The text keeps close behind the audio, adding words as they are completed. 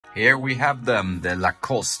Here we have them, the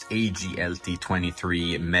Lacoste AG-LT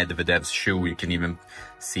 23 Medvedev's shoe. You can even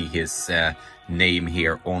see his name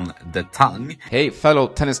here on the tongue. Hey fellow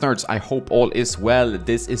tennis nerds, I hope all is well.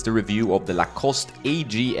 This is the review of the Lacoste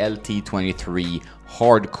AG-LT 23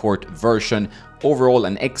 hard court version. Overall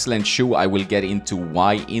an excellent shoe. I will get into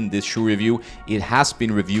why in this shoe review. It has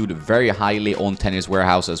been reviewed very highly on Tennis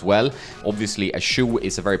Warehouse as well. Obviously a shoe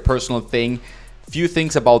is a very personal thing. Few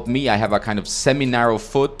things about me: I have a kind of semi-narrow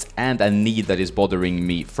foot and a knee that is bothering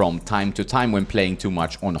me from time to time when playing too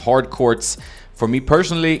much on hard courts. For me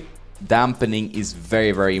personally, dampening is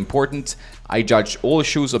very important. I judge all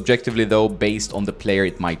shoes objectively though, based on the player.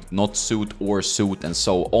 It might not suit or suit and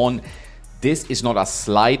so on. This is not a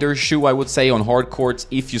slider shoe, I would say, on hard courts.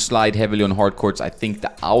 If you slide heavily on hard courts, I think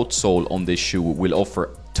the outsole on this shoe will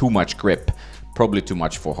offer too much grip. Probably too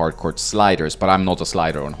much for hardcourt sliders, but I'm not a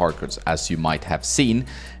slider on hardcourts, as you might have seen.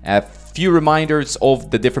 A few reminders of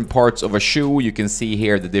the different parts of a shoe. You can see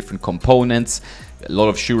here the different components. A lot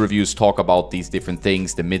of shoe reviews talk about these different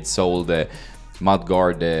things: the midsole, the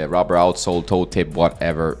mudguard, the rubber outsole, toe tip,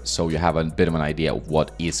 whatever. So you have a bit of an idea of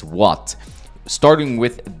what is what. Starting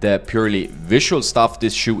with the purely visual stuff,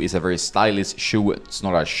 this shoe is a very stylish shoe. It's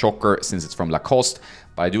not a shocker since it's from Lacoste,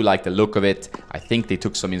 but I do like the look of it. I think they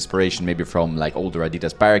took some inspiration maybe from like older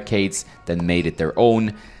Adidas barricades, then made it their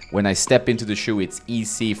own. When I step into the shoe, it's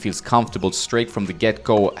easy, feels comfortable straight from the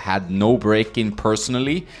get-go. Had no break-in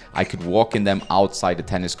personally. I could walk in them outside the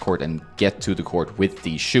tennis court and get to the court with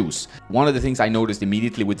these shoes. One of the things I noticed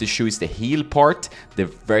immediately with this shoe is the heel part, the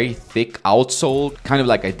very thick outsole, kind of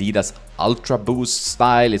like Adidas Ultra Boost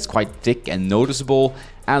style. It's quite thick and noticeable,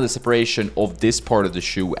 and the separation of this part of the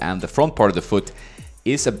shoe and the front part of the foot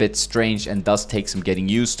is a bit strange and does take some getting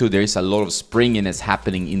used to. There is a lot of springiness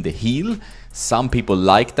happening in the heel. Some people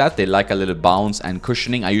like that. They like a little bounce and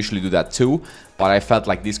cushioning. I usually do that too, but I felt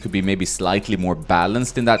like this could be maybe slightly more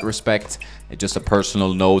balanced in that respect. Just a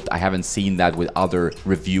personal note, I haven't seen that with other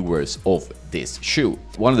reviewers of this shoe.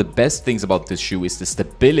 One of the best things about this shoe is the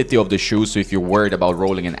stability of the shoe. So if you're worried about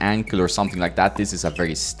rolling an ankle or something like that, this is a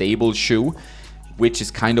very stable shoe, which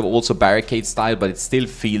is kind of also barricade style, but it still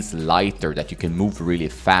feels lighter, that you can move really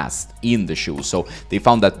fast in the shoe. So they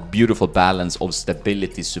found that beautiful balance of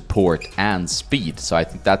stability, support and speed. So I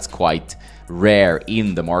think that's quite rare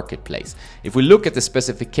in the marketplace. If we look at the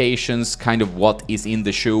specifications, kind of what is in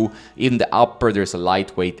the shoe, in the upper there's a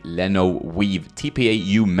lightweight Leno weave TPA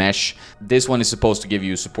U mesh. This one is supposed to give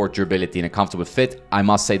you support, durability and a comfortable fit. I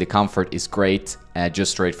must say the comfort is great,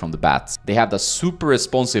 just straight from the bat. They have the super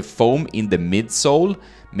responsive foam in the midsole,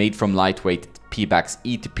 made from lightweight Pebax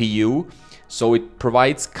ETPU. So it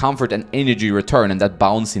provides comfort and energy return, and that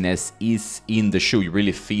bounciness is in the shoe. You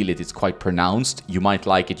really feel it. It's quite pronounced. You might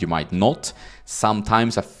like it, you might not.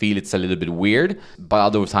 Sometimes I feel it's a little bit weird, but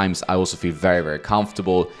other times I also feel very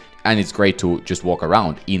comfortable, and it's great to just walk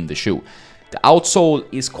around in the shoe. The outsole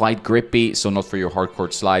is quite grippy, so not for your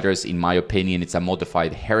hardcourt sliders. In my opinion, it's a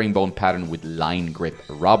modified herringbone pattern with line grip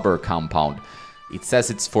rubber compound. It says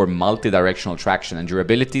it's for multi-directional traction and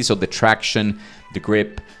durability, so the traction, the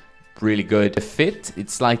grip, really good. The fit,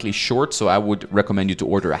 it's slightly short, so I would recommend you to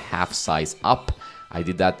order a half size up. I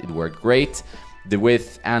did that, it worked great. The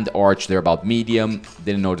width and the arch, they're about medium.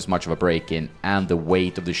 Didn't notice much of a break-in, and the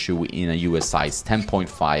weight of the shoe in a US size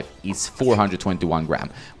 10.5 is 421 gram,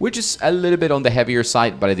 which is a little bit on the heavier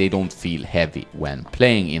side, but they don't feel heavy when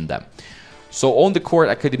playing in them. So on the court,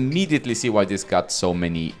 I could immediately see why this got so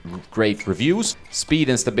many great reviews. Speed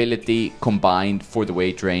and stability combined for the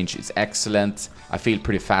weight range is excellent. I feel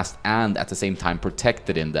pretty fast and at the same time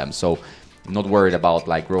protected in them. So I'm not worried about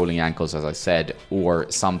like rolling ankles, as I said,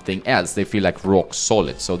 or something else. They feel like rock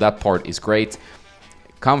solid. So that part is great.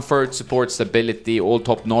 Comfort, support, stability, all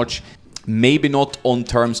top notch. Maybe not on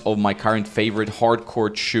terms of my current favorite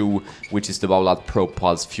hardcourt shoe, which is the Babolat Pro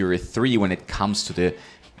Pulse Fury 3, when it comes to the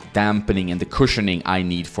dampening and the cushioning I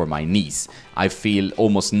need for my knees. I feel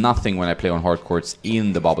almost nothing when I play on hard courts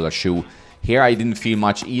in the Babolat shoe. Here I didn't feel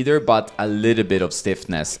much either, but a little bit of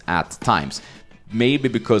stiffness at times. Maybe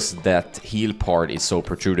because that heel part is so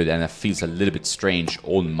protruded and it feels a little bit strange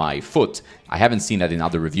on my foot. I haven't seen that in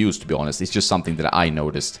other reviews, to be honest. It's just something that I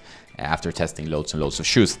noticed after testing loads and loads of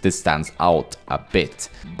shoes. This stands out a bit.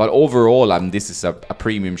 But overall, this is a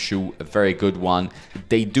premium shoe, a very good one.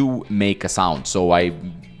 They do make a sound, so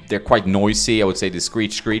they're quite noisy. I would say the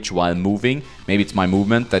screech while moving. Maybe it's my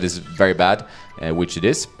movement that is very bad, which it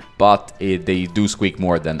is. But they do squeak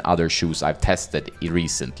more than other shoes I've tested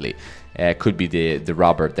recently. Could be the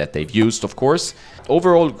rubber that they've used, of course.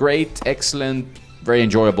 Overall, great, excellent, very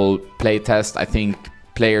enjoyable play test. I think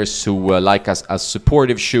players who like a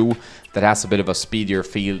supportive shoe that has a bit of a speedier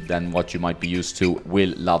feel than what you might be used to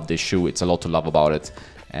will love this shoe. It's a lot to love about it.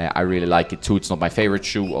 I really like it too. It's not my favorite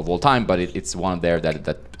shoe of all time, but it's one there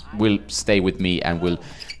that will stay with me and will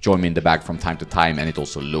join me in the bag from time to time, and it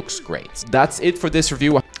also looks great. That's it for this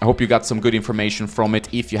review. I hope you got some good information from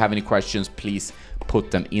it. If you have any questions, please put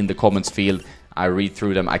them in the comments field. I read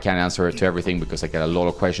through them. I can't answer to everything because I get a lot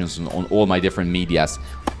of questions on all my different medias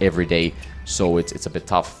every day. So it's a bit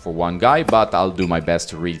tough for one guy, but I'll do my best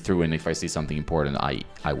to read through, and if I see something important,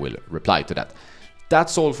 I will reply to that.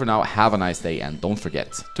 That's all for now. Have a nice day, and don't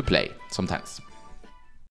forget to play some tennis.